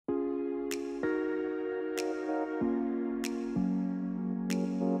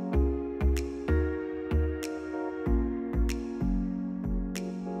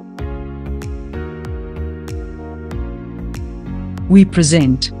we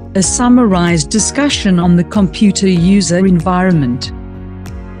present a summarized discussion on the computer user environment.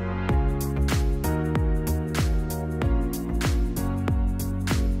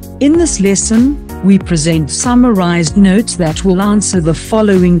 In this lesson, we present summarized notes that will answer the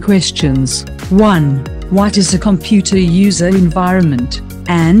following questions. 1. What is a computer user environment?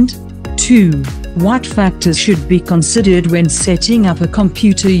 And 2. What factors should be considered when setting up a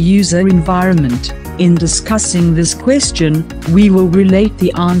computer user environment? In discussing this question, we will relate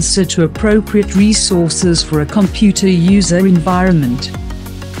the answer to appropriate resources for a computer user environment.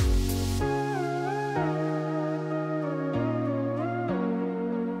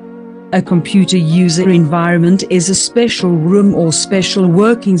 A computer user environment is a special room or special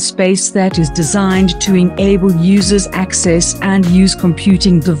working space that is designed to enable users access and use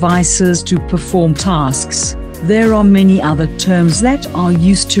computing devices to perform tasks. There are many other terms that are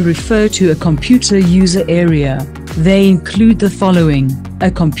used to refer to a computer user area. They include the following: a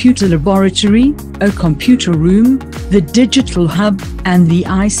computer laboratory, a computer room, the digital hub, and the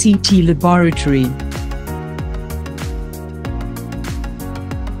ICT laboratory.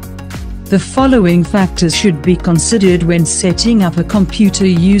 The following factors should be considered when setting up a computer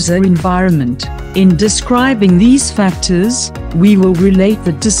user environment. In describing these factors, we will relate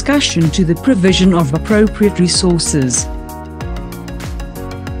the discussion to the provision of appropriate resources.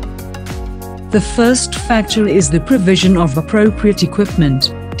 The first factor is the provision of appropriate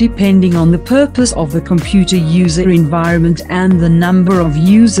equipment. Depending on the purpose of the computer user environment and the number of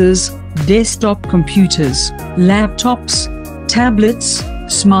users, desktop computers, laptops, tablets,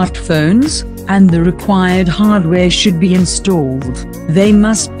 smartphones, and the required hardware should be installed. They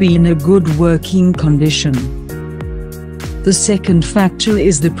must be in a good working condition. The second factor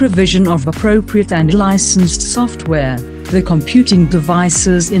is the provision of appropriate and licensed software. The computing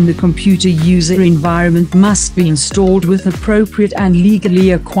devices in the computer user environment must be installed with appropriate and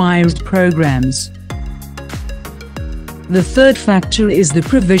legally acquired programs. The third factor is the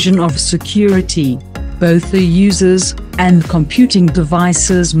provision of security. Both the users and computing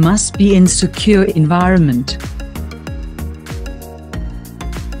devices must be in a secure environment.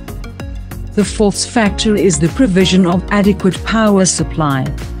 The fourth factor is the provision of adequate power supply.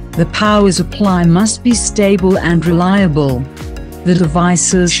 The power supply must be stable and reliable. The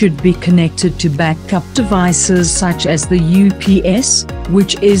devices should be connected to backup devices such as the UPS,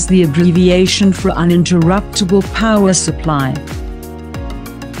 which is the abbreviation for uninterruptible power supply.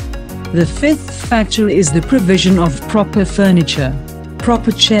 The fifth factor is the provision of proper furniture.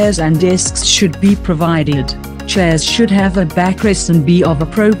 Proper chairs and desks should be provided. Chairs should have a backrest and be of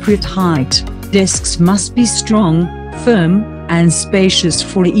appropriate height. Desks must be strong, firm, and spacious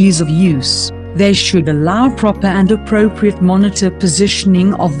for ease of use. They should allow proper and appropriate monitor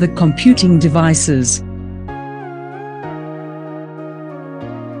positioning of the computing devices.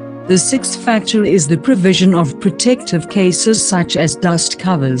 The sixth factor is the provision of protective cases such as dust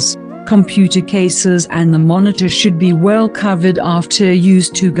covers. Computer cases and the monitor should be well covered after use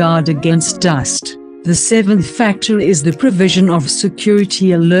to guard against dust. The seventh factor is the provision of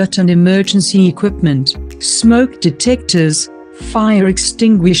security alert and emergency equipment. Smoke detectors, fire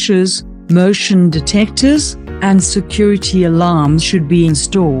extinguishers, motion detectors, and security alarms should be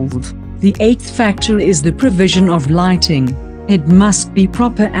installed. The eighth factor is the provision of lighting. It must be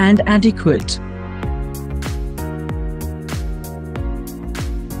proper and adequate.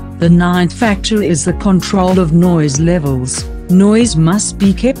 The ninth factor is the control of noise levels. Noise must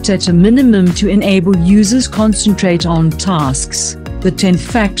be kept at a minimum to enable users concentrate on tasks. The 10th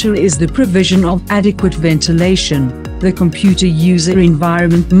factor is the provision of adequate ventilation. The computer user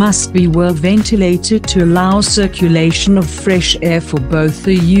environment must be well ventilated to allow circulation of fresh air for both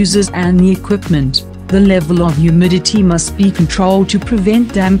the users and the equipment. The level of humidity must be controlled to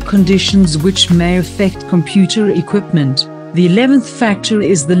prevent damp conditions which may affect computer equipment. The 11th factor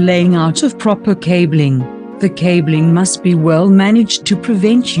is the laying out of proper cabling. The cabling must be well managed to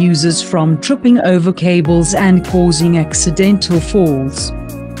prevent users from tripping over cables and causing accidental falls.